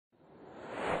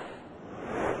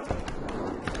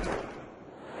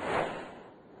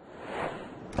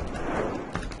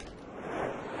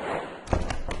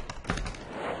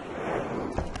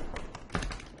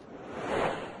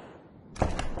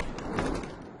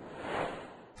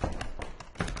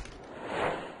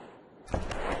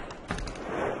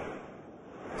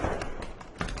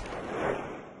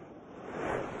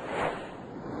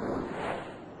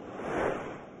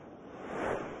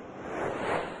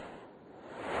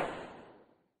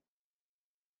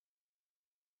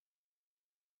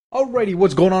Alrighty,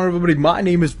 what's going on everybody? My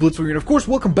name is Blitzwinger, and of course,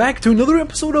 welcome back to another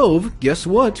episode of, guess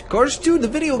what? Cars 2, the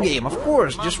video game, of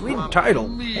course, just read the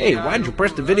title. Hey, why did you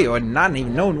press the video and not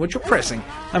even knowing what you're pressing?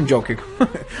 I'm joking.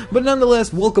 But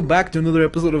nonetheless, welcome back to another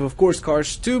episode of course,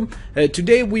 Cars 2.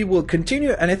 Today we will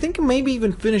continue, and I think maybe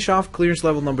even finish off clearance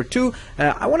level number 2.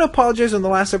 I want to apologize on the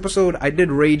last episode, I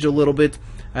did rage a little bit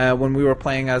when we were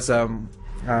playing as,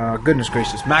 goodness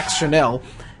gracious, Max Chanel.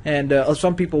 And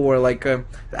some people were like,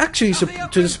 actually,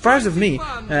 to the surprise of me,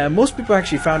 most people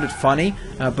actually found it funny.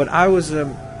 But I was,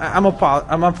 I'm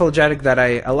apologetic that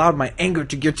I allowed my anger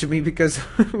to get to me because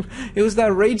it was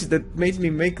that rage that made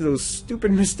me make those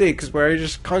stupid mistakes where I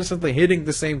just constantly hitting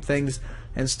the same things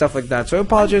and stuff like that. So I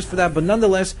apologize for that. But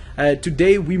nonetheless,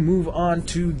 today we move on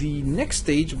to the next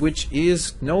stage, which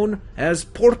is known as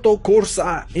Porto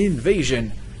Corsa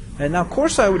Invasion. And now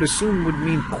Corsa I would assume would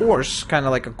mean course, kind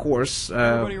of like a course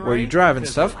where you drive and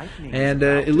stuff. And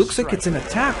it looks like it's an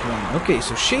attack one. Okay,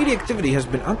 so shady activity has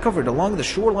been uncovered along the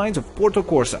shorelines of Porto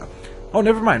Corsa. Oh,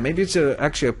 never mind. Maybe it's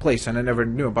actually a place and I never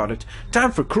knew about it.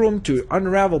 Time for Chrome to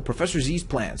unravel Professor Z's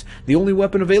plans. The only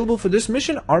weapon available for this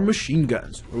mission are machine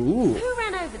guns. Ooh. Who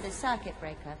ran over the circuit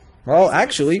breaker? Well,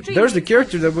 actually, there's the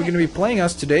character that we're going to be playing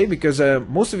us today because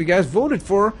most of you guys voted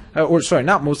for, or sorry,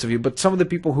 not most of you, but some of the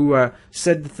people who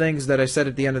said the things that I said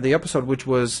at the end of the episode, which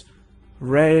was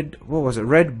Red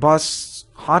Bus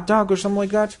Hot Dog or something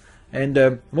like that.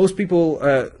 And most people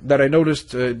that I noticed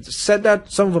said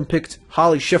that. Some of them picked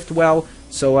Holly Shiftwell,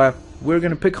 so we're going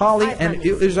to pick Holly, and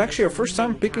it is actually our first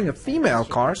time picking a female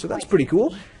car, so that's pretty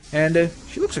cool. And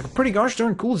she looks like a pretty gosh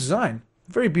darn cool design.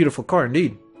 Very beautiful car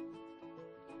indeed.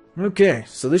 Okay,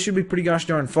 so this should be pretty gosh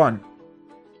darn fun.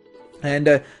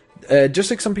 And just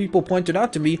like some people pointed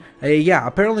out to me, yeah,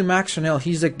 apparently Max Chanel,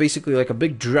 he's like basically like a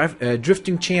big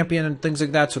drifting champion and things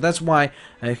like that. So that's why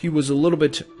he was a little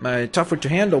bit tougher to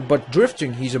handle. But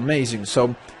drifting, he's amazing.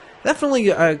 So definitely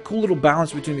a cool little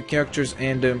balance between the characters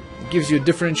and gives you a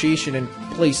differentiation in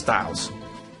play styles.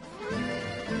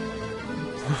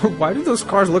 Why do those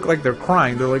cars look like they're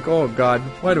crying? They're like, oh god,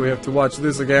 why do we have to watch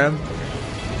this again?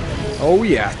 Oh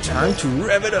yeah, time to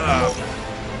rev it up.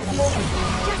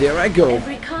 There I go.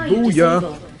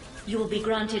 Booyah. You will be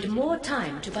granted more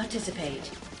time to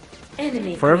participate.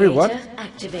 Enemy for every what?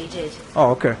 Activated. Oh,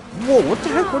 okay. Whoa, what the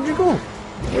heck? Where'd you go?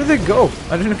 Where did they go?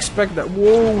 I didn't expect that.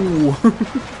 Whoa.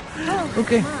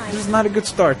 Okay, this is not a good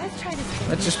start.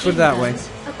 Let's just put it that way.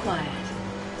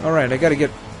 Alright, I gotta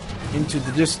get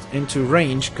into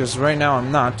range, because right now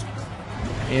I'm not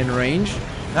in range.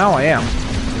 Now I am.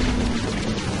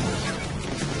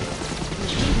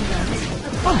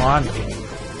 Come on.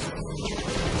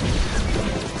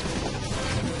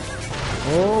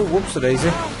 Oh, whoops-a-daisy.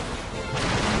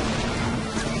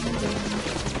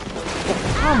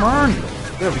 Oh, come on.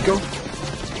 There we go.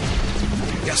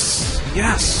 Yes.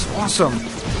 Yes. Awesome.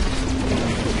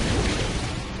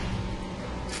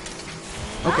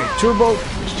 Okay, turbo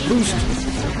boost.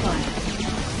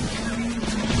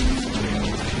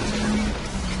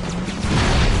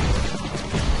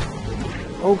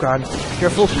 Oh god,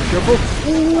 careful, careful.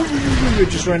 Ooh, you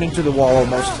just ran into the wall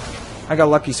almost. I got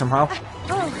lucky somehow.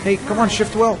 Hey, come on,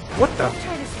 shift well. What the?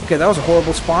 Okay, that was a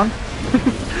horrible spawn.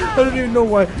 I don't even know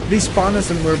why. They spawned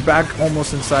us and we're back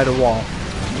almost inside a wall.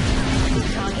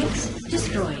 Targets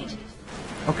destroyed.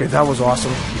 Okay, that was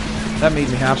awesome. That made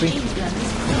me happy.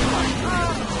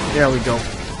 There we go.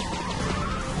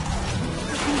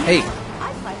 Hey.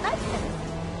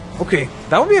 Okay,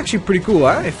 that would be actually pretty cool,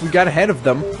 huh? If we got ahead of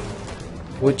them.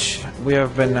 Which we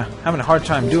have been having a hard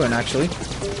time doing, actually.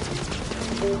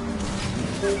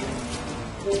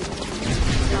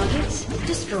 Targets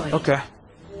destroyed. Okay.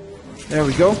 There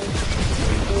we go.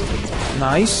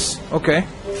 Nice. Okay.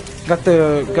 Got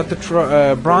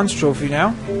the bronze trophy now.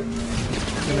 I'm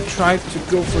gonna try to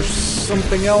go for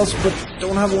something else, but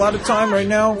don't have a lot of time right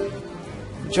now,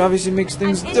 which obviously makes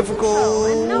things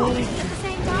difficult.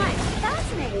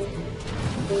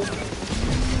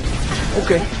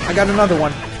 Okay, I got another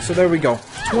one. So there we go.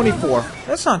 24.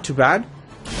 That's not too bad.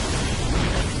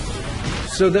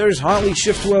 So there's Holly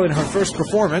Shiftwell in her first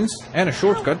performance. And a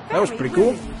shortcut. That was pretty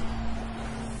cool.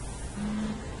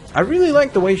 I really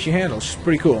like the way she handles. She's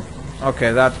pretty cool.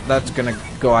 Okay, that's gonna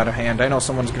go out of hand. I know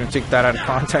someone's gonna take that out of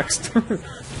context.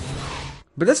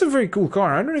 But that's a very cool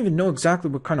car. I don't even know exactly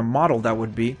what kind of model that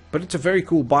would be. But it's a very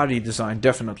cool body design,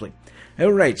 definitely.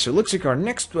 Alright, so it looks like our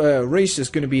next race is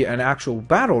going to be an actual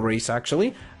battle race,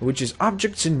 actually, which is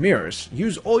Objects and Mirrors.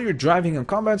 Use all your driving and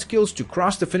combat skills to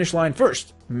cross the finish line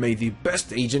first. May the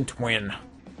best agent win.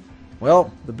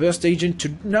 Well, the best agent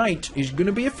tonight is going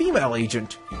to be a female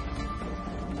agent.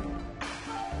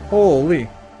 Holy.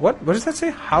 What does that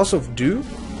say? House of Dew?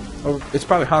 Oh, it's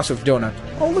probably House of Donut.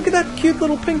 Oh, look at that cute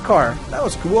little pink car. That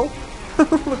was cool.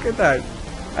 Look at that.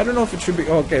 I don't know if it should be...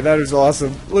 Okay, that is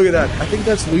awesome. Look at that. I think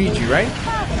that's Luigi, right?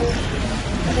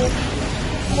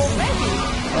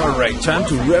 Alright, time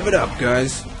to rev it up,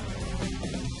 guys.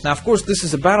 Now, of course, this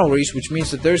is a battle race, which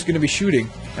means that there's going to be shooting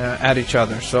at each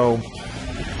other. So,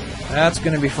 that's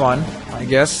going to be fun, I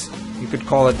guess. You could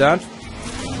call it that.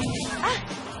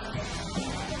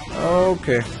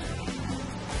 Okay.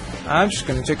 I'm just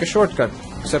going to take a shortcut.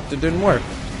 Except it didn't work.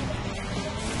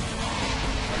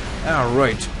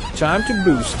 Alright. Time to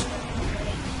boost.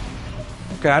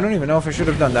 Okay, I don't even know if I should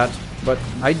have done that. But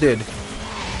I did.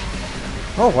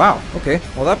 Oh, wow. Okay.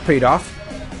 Well, that paid off.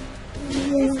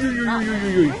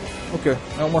 Okay.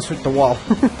 I almost hit the wall.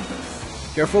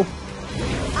 Careful.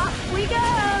 Up we go!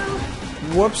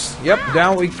 Whoops. Yep,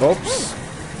 down we go. Oops.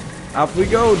 Up we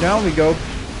go, down we go.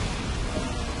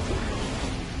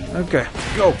 Okay,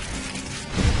 go.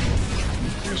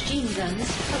 Machine guns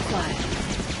acquired.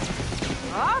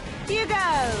 Up you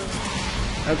go!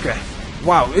 Okay.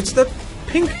 Wow, it's the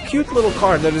pink, cute little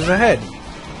car that is ahead.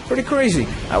 Pretty crazy.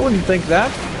 I wouldn't think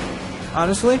that,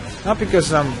 honestly. Not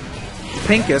because I'm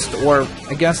pinkest or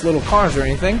against little cars or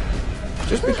anything.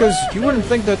 Just because you wouldn't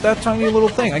think that that tiny little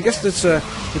thing. I guess it's a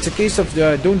case of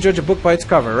don't judge a book by its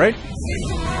cover, right?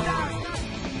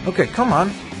 Okay, come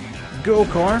on. Go,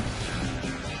 car.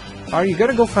 Alright, you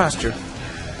gotta go faster.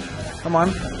 Come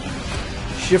on.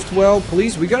 Shift well,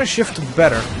 please. We gotta shift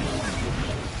better.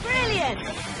 Brilliant!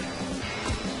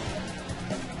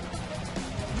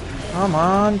 Come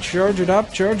on, charge it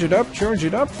up, charge it up, charge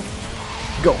it up.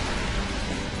 Go.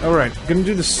 Alright, gonna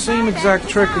do the same exact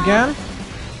trick again.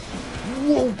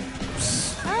 Whoa.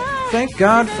 Thank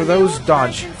God for those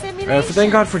dodge.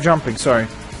 Thank God for jumping, sorry.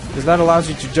 Because that allows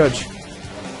you to judge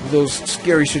those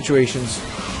scary situations.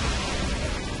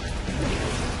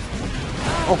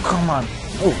 Oh, come on.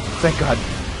 Oh, thank God.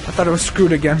 I thought I was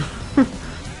screwed again.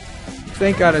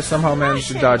 Thank God I somehow managed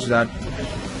to dodge that.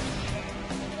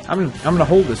 I'm gonna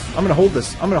hold this. I'm gonna hold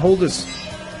this. I'm gonna hold this.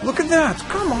 Look at that!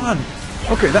 Come on!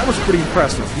 Okay, that was pretty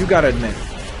impressive. You gotta admit.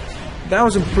 That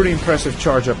was a pretty impressive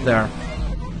charge up there.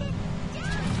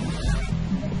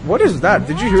 What is that?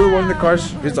 Did you hear one of the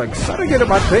cars? It's like, "Son, get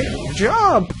about big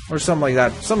job!" Or something like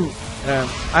that.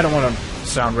 I don't want to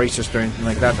sound racist or anything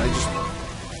like that.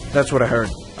 That's what I heard.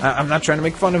 I'm not trying to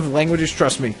make fun of languages,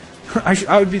 trust me.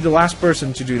 I would be the last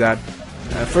person to do that.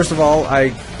 First of all,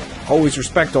 I always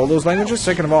respect all those languages.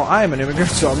 Second of all, I am an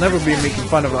immigrant, so I'll never be making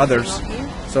fun of others.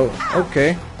 So,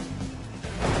 okay.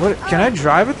 What? Can I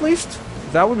drive at least?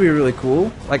 That would be really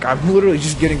cool. Like, I'm literally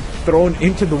just getting thrown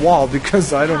into the wall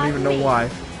because I don't even know why.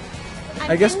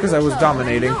 I guess because I was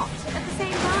dominating.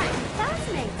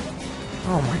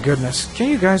 Oh my goodness. Can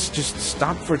you guys just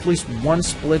stop for at least one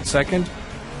split second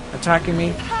attacking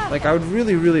me? Like, I would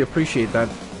really, really appreciate that.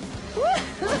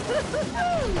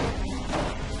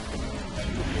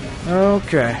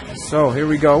 Okay, so here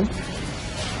we go.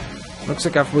 Looks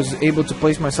like I was able to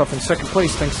place myself in second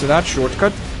place thanks to that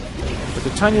shortcut. But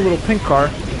the tiny little pink car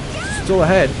is still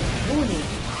ahead.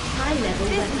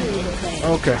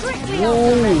 Okay.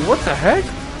 Whoa, what the heck?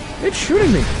 It's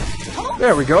shooting me.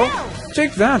 There we go.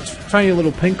 Take that, tiny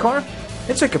little pink car.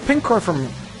 It's like a pink car from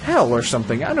hell or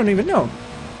something. I don't even know.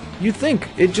 You think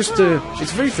it just,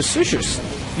 it's very facetious.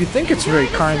 You think it's very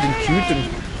kind and cute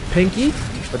and pinky,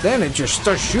 but then it just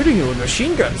starts shooting you with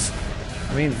machine guns.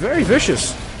 I mean, very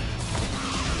vicious.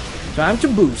 Time to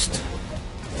boost.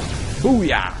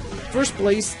 Booyah! First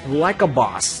place, like a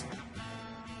boss.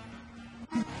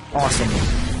 Awesome.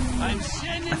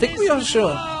 I think we also,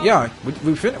 yeah,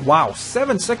 we finished. Wow,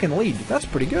 7-second lead. That's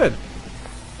pretty good.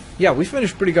 Yeah, we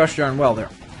finished pretty gosh darn well there.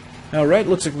 Alright,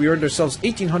 looks like we earned ourselves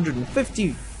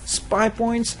 1,850 spy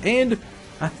points, and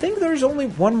I think there's only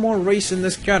one more race in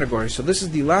this category. So this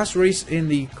is the last race in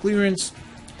the clearance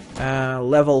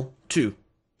level 2.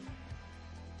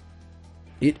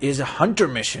 It is a hunter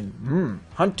mission.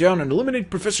 Hunt down and eliminate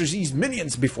Professor Z's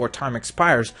minions before time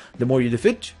expires. The more you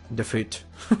defeat,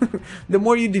 the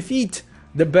more you defeat,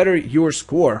 the better your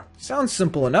score. Sounds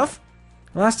simple enough.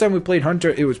 Last time we played Hunter,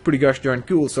 it was pretty gosh darn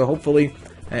cool, so hopefully,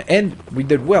 and we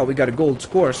did well, we got a gold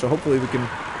score, so hopefully we can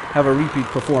have a repeat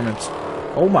performance.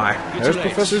 Oh my, there's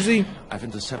Professor Z. I've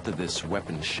intercepted this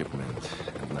weapon shipment,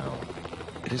 and now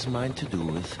it is mine to do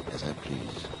with as I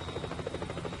please.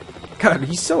 God,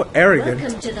 he's so arrogant.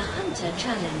 Welcome to the Hunter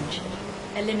Challenge.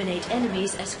 Eliminate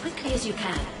enemies as quickly as you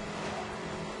can.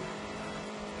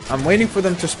 I'm waiting for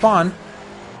them to spawn.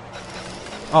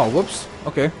 Oh, whoops.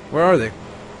 Okay, where are they?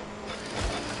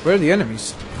 Where are the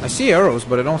enemies? I see arrows,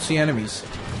 but I don't see enemies.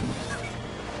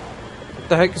 What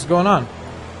the heck is going on?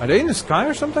 Are they in the sky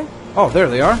or something? Oh, there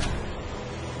they are.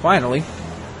 Finally.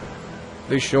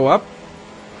 They show up.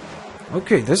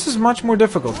 Okay, this is much more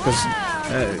difficult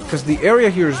because the area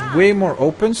here is way more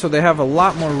open, so they have a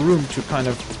lot more room to kind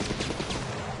of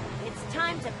It's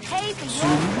time to pay for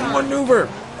your crime. maneuver.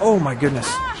 Oh my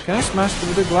goodness. Can I smash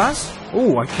through the glass?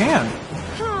 Oh, I can.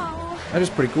 Oh, That is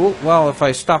pretty cool. Well, if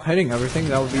I stop hitting everything,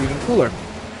 that would be even cooler.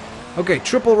 Okay,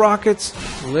 triple rockets.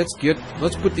 Let's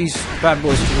put these bad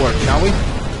boys to work, shall we?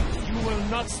 You will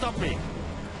not stop me.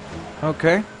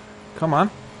 Okay. Come on.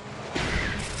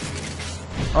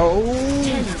 Oh, 10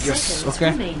 yes. seconds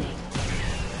Okay. remaining.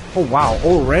 Oh, wow.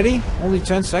 Already? Only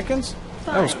 10 seconds?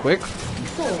 That was quick.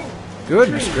 4,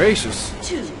 Goodness 3, gracious.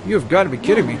 2. You've got to be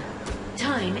kidding me.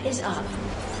 Time is up.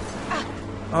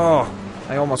 Oh,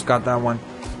 I almost got that one.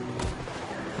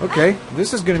 Okay,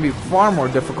 this is going to be far more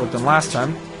difficult than last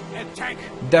time. Attack.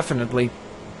 Definitely.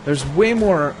 There's way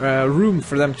more room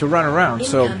for them to run around,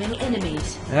 so Incoming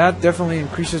enemies. that definitely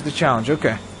increases the challenge.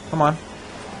 Okay, come on.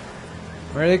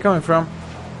 Where are they coming from?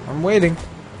 I'm waiting.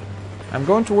 I'm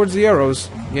going towards the arrows,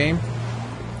 game.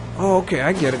 Oh, okay,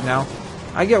 I get it now.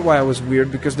 I get why I was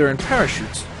weird, because they're in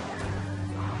parachutes.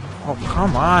 Oh,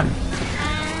 come on.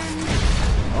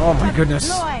 Oh my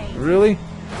goodness. Really?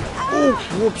 Oh,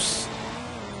 whoops.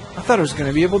 I thought I was going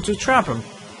to be able to trap him.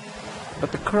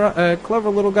 But the clever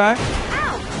little guy...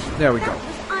 ouch! There we go. That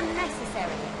was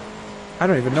unnecessary. I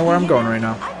don't even know where I'm going right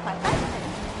now. I quite like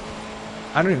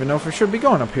it. I don't even know if I should be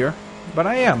going up here. But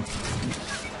I am.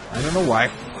 I don't know why.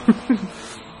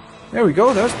 There we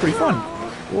go. That was pretty fun.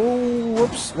 Oh,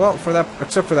 whoops. Well,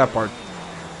 except for that part.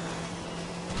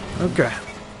 Okay.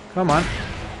 Come on.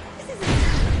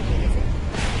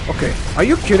 Okay. Are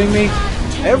you kidding me?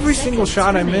 Every single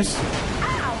shot I miss.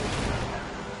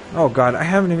 Oh god, I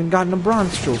haven't even gotten a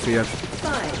bronze trophy yet.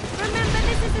 5, Remember,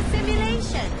 this is a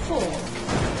simulation. 4,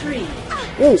 3,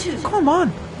 Oh, 2, come on.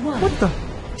 1. What the?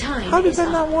 Time How did is that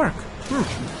up. not work?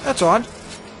 That's odd.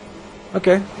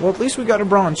 Okay, well at least we got a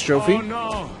bronze trophy. Oh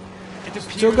no. It appears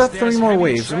Still got there's 3 more heavy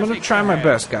waves. I'm gonna traffic try my ahead.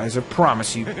 best, guys. I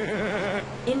promise you.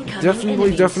 Incoming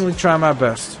enemies. Definitely try my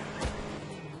best.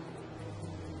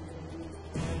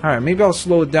 Alright, maybe I'll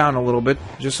slow it down a little bit,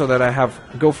 just so that I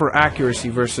go for accuracy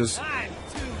versus...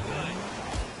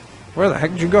 Where the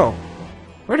heck did you go?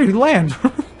 Where did he land?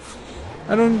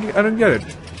 I don't get it.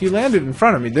 He landed in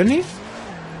front of me, didn't he?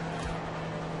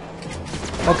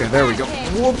 Okay, there we go.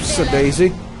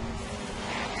 Whoops-a-daisy.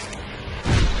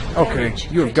 Okay,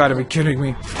 you have got to be kidding me.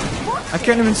 I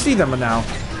can't even see them now.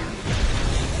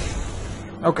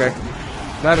 Okay,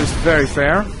 that is very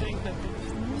fair.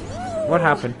 What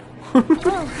happened?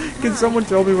 Can someone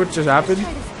tell me what just happened?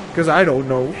 Because I don't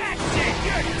know.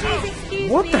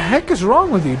 What the heck is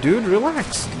wrong with you, dude?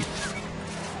 Relax.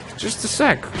 Just a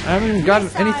sec. I haven't even got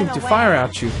anything to fire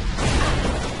at you.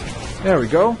 There we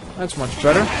go. That's much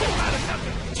better.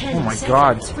 10 Oh my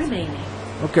god. seconds remaining.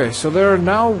 Okay, so there are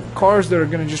now cars that are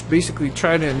going to just basically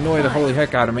try to annoy the holy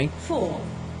heck out of me. 4,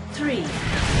 3, You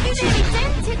nearly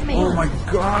dented me. Oh my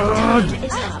god! time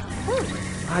is up.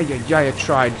 I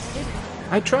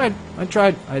tried. I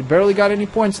tried. I barely got any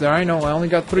points there. I know. I only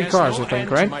got 3 There's cars, no I think, end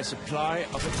to right? my supply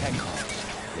of attack cars.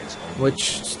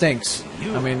 Which stinks.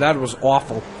 I mean, that was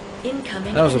awful.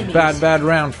 Incoming That was a enemies. bad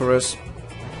round for us.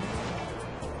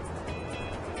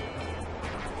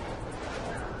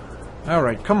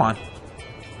 Alright, come on.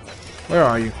 Where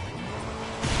are you?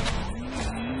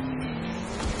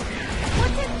 What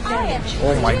did I have?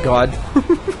 Oh my god.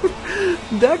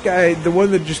 That guy, the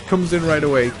one that just comes in right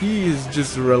away, he is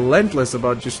just relentless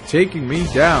about just taking me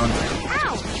down.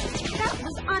 Ouch! That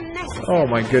was unnecessary. Oh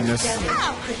my goodness.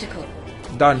 Damage critical.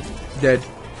 Done. Dead.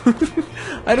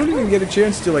 I don't even get a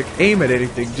chance to like aim at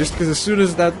anything, just because as soon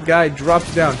as that guy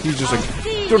drops down, he's just like,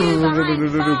 See you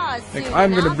behind bars like soon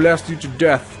I'm gonna enough. blast you to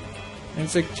death. And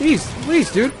it's like, geez,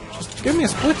 please, dude, just give me a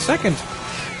split second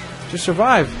to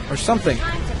survive or something.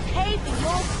 Time to pay for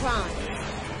your crimes.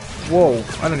 Whoa,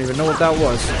 I don't even know what that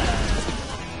was.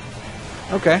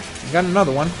 Okay, I got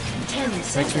another one. 10 Makes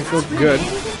seconds me feel remaining. good. In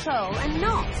control and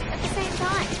not at the same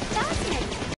time. Fascinating.